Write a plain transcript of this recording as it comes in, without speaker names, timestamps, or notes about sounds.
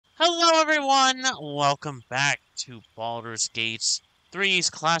Hello everyone! Welcome back to Baldur's Gate 3's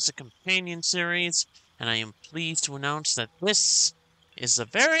Classic Companion Series, and I am pleased to announce that this is the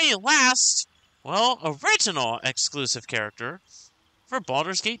very last, original exclusive character for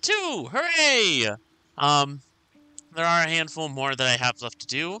Baldur's Gate 2! Hooray! Um, there are a handful more that I have left to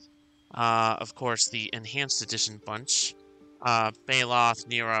do. Of course, the Enhanced Edition bunch. Baloth,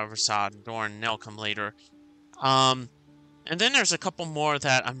 Nira, Rasad, and Dorn, they'll come later. And then there's a couple more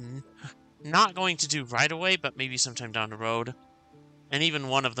that I'm not going to do right away, but maybe sometime down the road. And even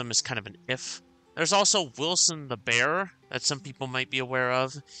one of them is kind of an if. There's also Wilson the Bear that some people might be aware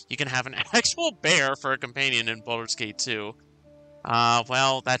of. You can have an actual bear for a companion in Baldur's Gate 2.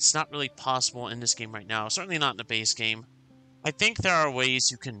 Well, that's not really possible in this game right now. Certainly not in the base game. I think there are ways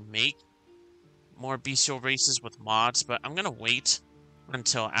you can make more bestial races with mods, but I'm gonna wait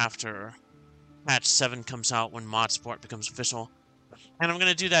until after patch 7 comes out when mod support becomes official. And I'm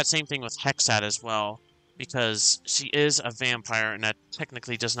going to do that same thing with Hexat as well, because she is a vampire, and that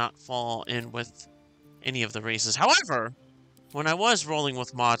technically does not fall in with any of the races. However, when I was rolling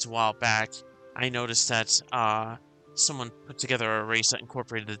with mods a while back, I noticed that someone put together a race that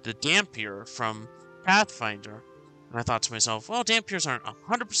incorporated the Dampier from Pathfinder. And I thought to myself, well, Dampiers aren't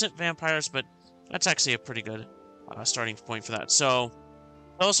 100% vampires, but that's actually a pretty good starting point for that. So,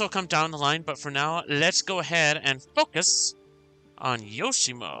 those will come down the line, but for now, let's go ahead and focus on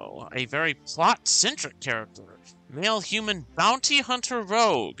Yoshimo, a very plot-centric character. Male human bounty hunter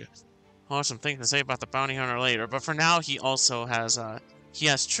rogue. I'll have some things to say about the bounty hunter later, but for now he also has, he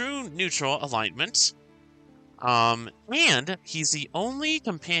has true neutral alignment. And he's the only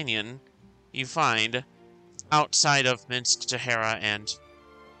companion you find outside of Minsk, Tahara, and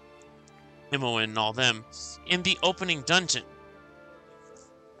Imoen and all them in the opening dungeon.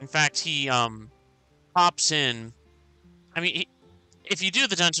 In fact, he, pops in. I mean, if you do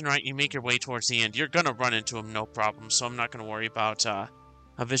the dungeon right, you make your way towards the end, you're gonna run into him no problem, so I'm not gonna worry about a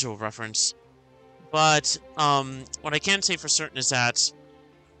visual reference. But what I can say for certain is that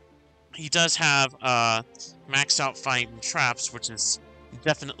he does have maxed out fight and traps, which is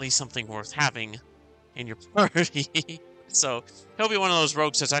definitely something worth having in your party. So he'll be one of those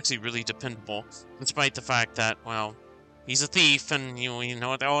rogues that's actually really dependable, despite the fact that, well, he's a thief, and you know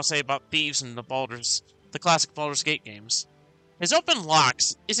what they all say about thieves in the classic Baldur's Gate games. His open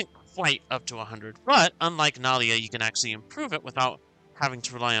locks isn't quite up to 100, but unlike Nalia, you can actually improve it without having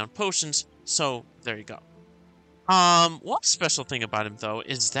to rely on potions, so there you go. One special thing about him, though,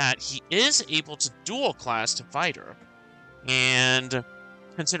 is that he is able to dual class to fighter, and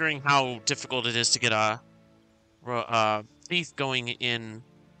considering how difficult it is to get a thief going in,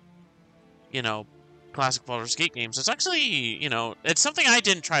 classic Baldur's Gate games, it's actually, it's something I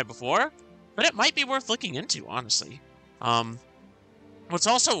didn't try before, but it might be worth looking into, honestly. What's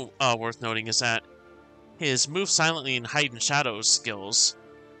also worth noting is that his move silently and hide in shadows skills,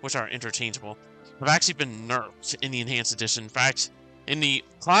 which are interchangeable, have actually been nerfed in the Enhanced Edition. In fact, in the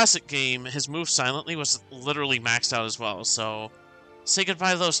classic game, his move silently was literally maxed out as well, so say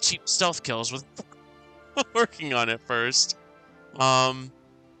goodbye to those cheap stealth kills with working on it first.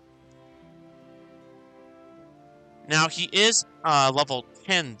 Now, he is level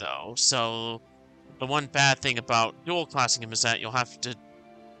 10, though, so the one bad thing about dual classing him is that you'll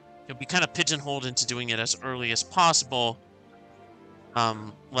be kind of pigeonholed into doing it as early as possible,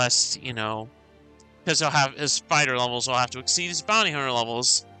 lest, because he'll have his fighter levels will have to exceed his bounty hunter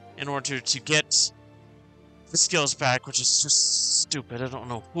levels in order to get the skills back, which is just stupid. I don't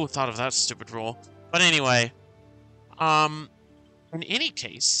know who thought of that stupid rule. But anyway, in any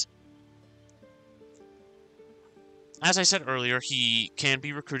case, as I said earlier, he can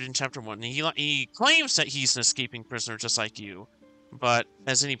be recruited in Chapter 1, and he claims that he's an escaping prisoner just like you, but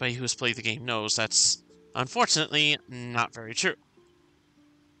as anybody who's played the game knows, that's unfortunately not very true.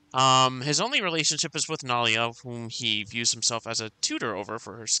 His only relationship is with Nalia, whom he views himself as a tutor over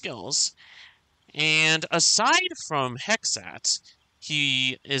for her skills, and aside from Hexat,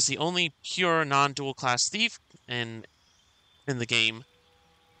 he is the only pure non-dual class thief in the game.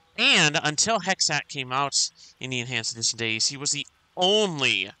 And until Hexat came out in the Enhanced Edition days, he was the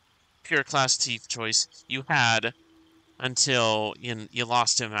only pure class thief choice you had until you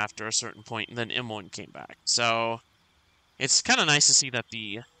lost him after a certain point, and then M1 came back. So it's kind of nice to see that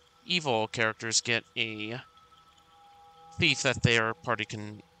the evil characters get a thief that their party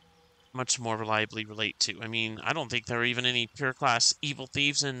can much more reliably relate to. I mean, I don't think there are even any pure class evil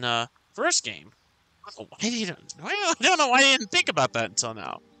thieves in the first game. I don't know why I didn't think about that until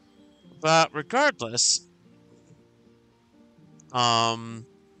now. But regardless, the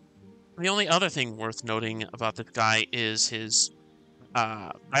only other thing worth noting about this guy is his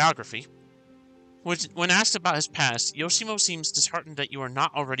biography, which, when asked about his past, Yoshimo seems disheartened that you are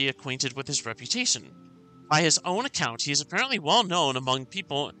not already acquainted with his reputation. By his own account, he is apparently well known among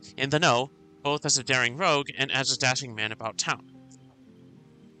people in the know, both as a daring rogue and as a dashing man about town.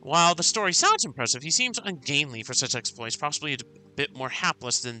 While the story sounds impressive, he seems ungainly for such exploits, possibly a bit more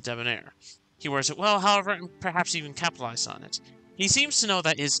hapless than debonair. He wears it well, however, and perhaps even capitalizes on it. He seems to know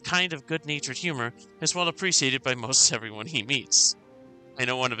that his kind of good-natured humor is well appreciated by most everyone he meets. I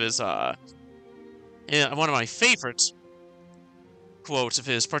know one of my favorite quotes of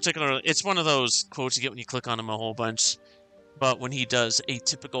his, particularly, it's one of those quotes you get when you click on him a whole bunch, but when he does a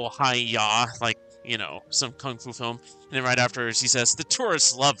typical hi-ya, like, some kung fu film, and then right afterwards he says, "The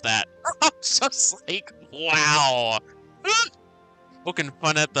tourists love that." I'm just like, wow. Poking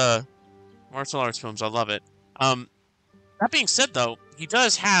fun at the martial arts films, I love it. That being said, though, he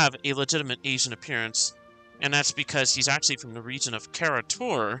does have a legitimate Asian appearance, and that's because he's actually from the region of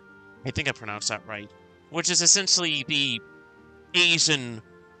Karatur, I think I pronounced that right, which is essentially the Asian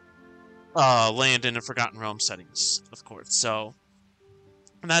land in the Forgotten Realm settings, of course, so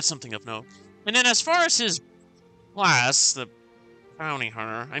that's something of note. And then as far as his class, the bounty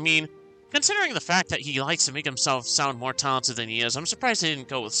hunter, I mean, considering the fact that he likes to make himself sound more talented than he is, I'm surprised they didn't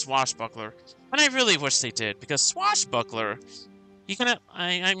go with Swashbuckler. And I really wish they did, because Swashbuckler, you can,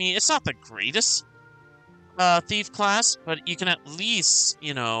 I mean, it's not the greatest thief class, but you can at least,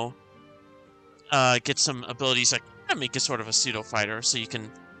 get some abilities that kind of make you sort of a pseudo-fighter, so you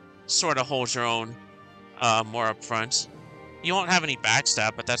can sort of hold your own more up front. You won't have any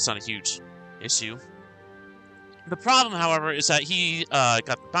backstab, but that's not a huge issue. The problem, however, is that he got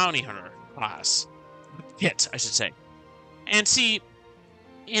the bounty hunter class. Hit, I should say. And see,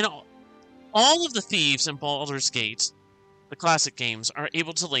 all of the thieves in Baldur's Gate, the classic games, are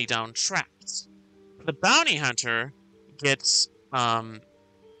able to lay down traps. The bounty hunter gets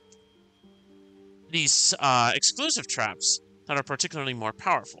these exclusive traps that are particularly more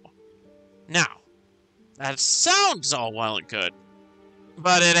powerful. Now, that sounds all well and good,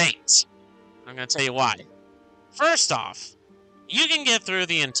 but it ain't. I'm going to tell you why. First off, you can get through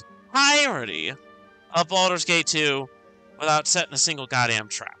the entirety of Baldur's Gate 2 without setting a single goddamn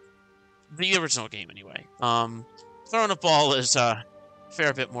trap. The original game, anyway. Throne of Ball is a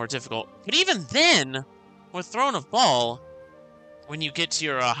fair bit more difficult. But even then, with Throne of Ball, when you get to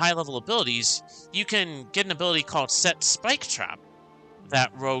your high-level abilities, you can get an ability called Set Spike Trap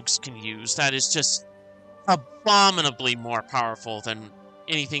that rogues can use that is just abominably more powerful than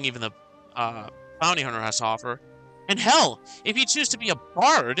anything even the bounty hunter has to offer. And hell, if you choose to be a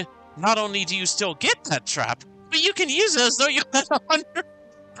bard, not only do you still get that trap, but you can use it as though you had 100.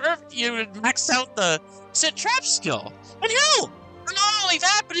 You max out the set trap skill. And hell, not only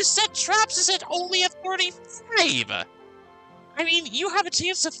that, but his set traps is at only a 35. I mean, you have a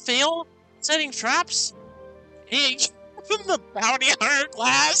chance to fail setting traps from the bounty hunter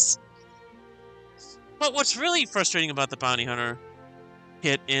class. But what's really frustrating about the bounty hunter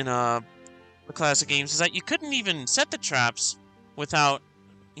hit in the classic games is that you couldn't even set the traps without,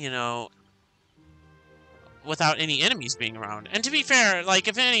 without any enemies being around. And to be fair, like,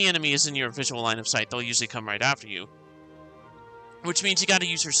 if any enemy is in your visual line of sight, they'll usually come right after you. Which means you gotta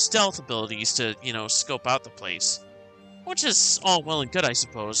use your stealth abilities to, scope out the place. Which is all well and good, I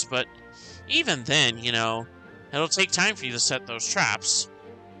suppose, but even then, it'll take time for you to set those traps.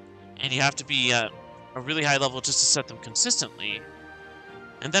 And you have to be at a really high level just to set them consistently.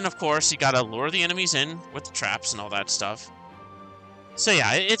 And then, of course, you gotta lure the enemies in with the traps and all that stuff. So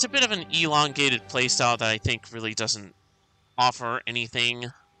yeah, it's a bit of an elongated playstyle that I think really doesn't offer anything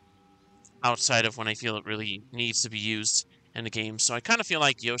outside of when I feel it really needs to be used in the game. So I kind of feel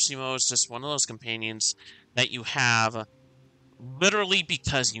like Yoshimo is just one of those companions that you have literally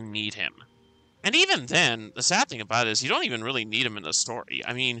because you need him. And even then, the sad thing about it is you don't even really need him in the story.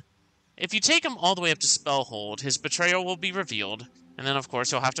 I mean, if you take him all the way up to Spellhold, his betrayal will be revealed, and then of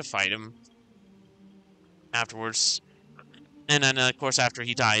course you'll have to fight him afterwards. And then, of course, after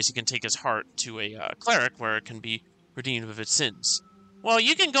he dies, you can take his heart to a cleric where it can be redeemed of its sins. Well,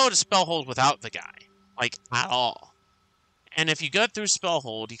 you can go to Spellhold without the guy, like, at all. And if you go through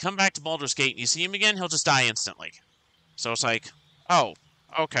Spellhold, you come back to Baldur's Gate, and you see him again, he'll just die instantly. So it's like, oh,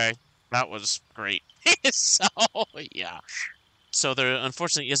 okay, that was great. So, yeah. So there,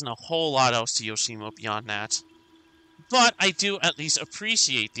 unfortunately, isn't a whole lot else to Yoshimo beyond that. But I do at least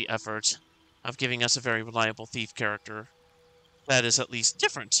appreciate the effort of giving us a very reliable thief character that is at least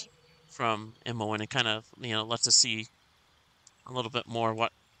different from MO, and it kind of, lets us see a little bit more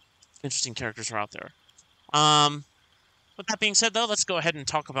what interesting characters are out there. With that being said, though, let's go ahead and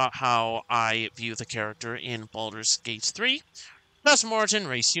talk about how I view the character in Baldur's Gate 3. Custom origin,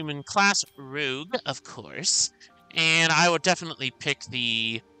 race human, class rogue, of course. And I would definitely pick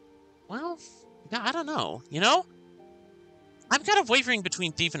the... Well, I don't know. You know? I'm kind of wavering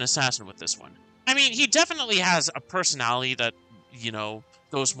between thief and assassin with this one. I mean, he definitely has a personality that,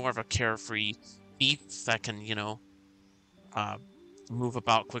 goes more of a carefree thief that can, uh, move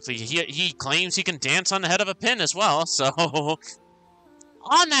about quickly. He claims he can dance on the head of a pin as well, so...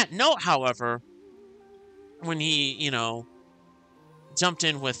 On that note, however, when he, jumped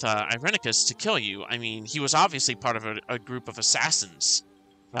in with Irenicus to kill you, I mean, he was obviously part of a group of assassins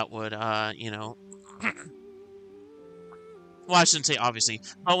that would, well, I shouldn't say obviously,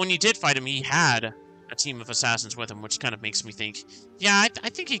 but when you did fight him, he had a team of assassins with him, which kind of makes me think, yeah, I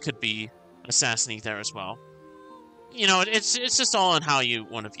think he could be assassin-y there as well. It's just all on how you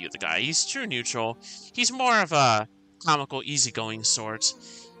want to view the guy. He's true neutral. He's more of a comical, easygoing sort.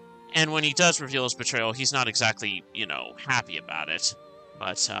 And when he does reveal his betrayal, he's not exactly, happy about it.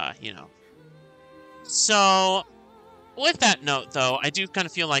 But, So, with that note, though, I do kind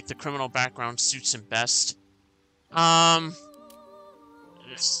of feel like the criminal background suits him best.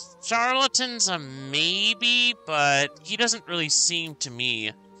 Charlatan's a maybe, but he doesn't really seem to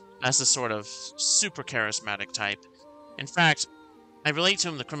me as the sort of super charismatic type. In fact, I relate to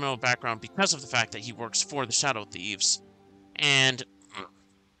him the criminal background because of the fact that he works for the Shadow Thieves. And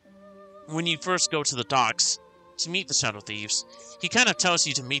when you first go to the docks to meet the Shadow Thieves, he kind of tells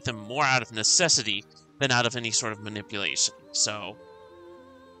you to meet them more out of necessity than out of any sort of manipulation. So,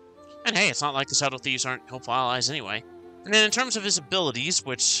 and hey, it's not like the Shadow Thieves aren't helpful allies anyway. And then in terms of his abilities,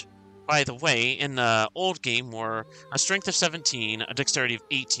 which, by the way, in the old game were a strength of 17, a dexterity of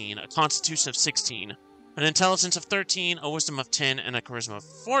 18, a constitution of 16, an intelligence of 13, a wisdom of 10, and a charisma of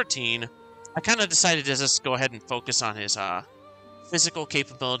 14, I kind of decided to just go ahead and focus on his physical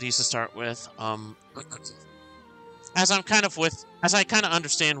capabilities to start with. As I kind of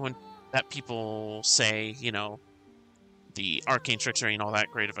understand when that people say, the arcane trickery and all that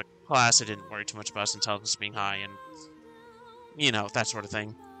great of a class, I didn't worry too much about his intelligence being high and, that sort of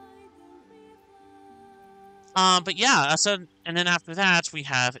thing. But yeah, and then after that, we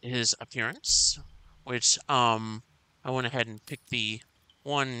have his appearance, which, I went ahead and picked the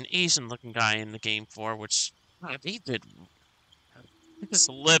one Asian-looking guy in the game for, which, he did... His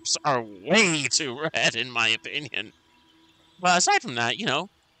lips are way too red, in my opinion. But aside from that,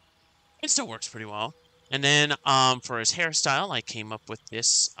 it still works pretty well. And then, for his hairstyle, I came up with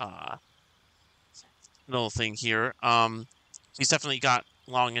this, little thing here. He's definitely got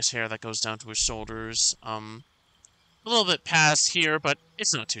longish hair that goes down to his shoulders. A little bit past here, but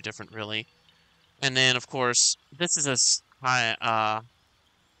it's not too different, really. And then, of course, this is as high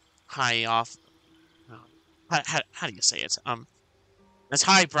off... How do you say it? As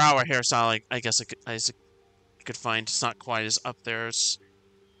highbrow a hairstyle, I guess I could find. It's not quite as up there as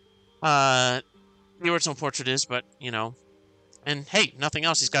the original portrait is, but, And hey, nothing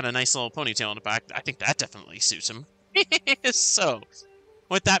else, he's got a nice little ponytail in the back. I think that definitely suits him. So,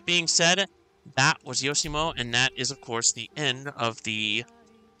 with that being said, that was Yoshimo, and that is, of course, the end of the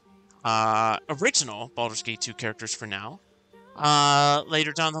original Baldur's Gate 2 characters for now.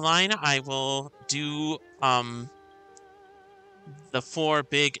 Later down the line, I will do the 4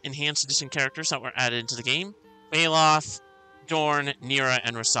 big Enhanced Edition characters that were added into the game. Baloth, Dorn, Nira,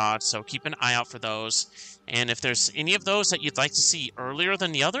 and Rasad, so keep an eye out for those. And if there's any of those that you'd like to see earlier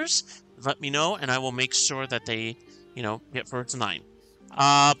than the others, let me know, and I will make sure that they, get first in line.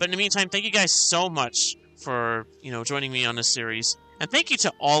 But in the meantime, thank you guys so much for, joining me on this series. And thank you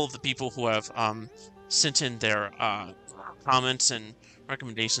to all of the people who have sent in their comments and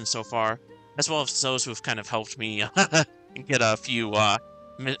recommendations so far, as well as those who have kind of helped me get a few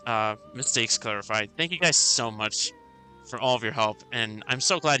mistakes clarified. Thank you guys so much for all of your help, and I'm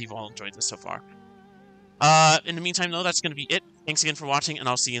so glad you've all enjoyed this so far. In the meantime, though, that's going to be it. Thanks again for watching, and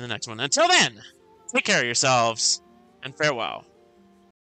I'll see you in the next one. Until then, take care of yourselves, and farewell.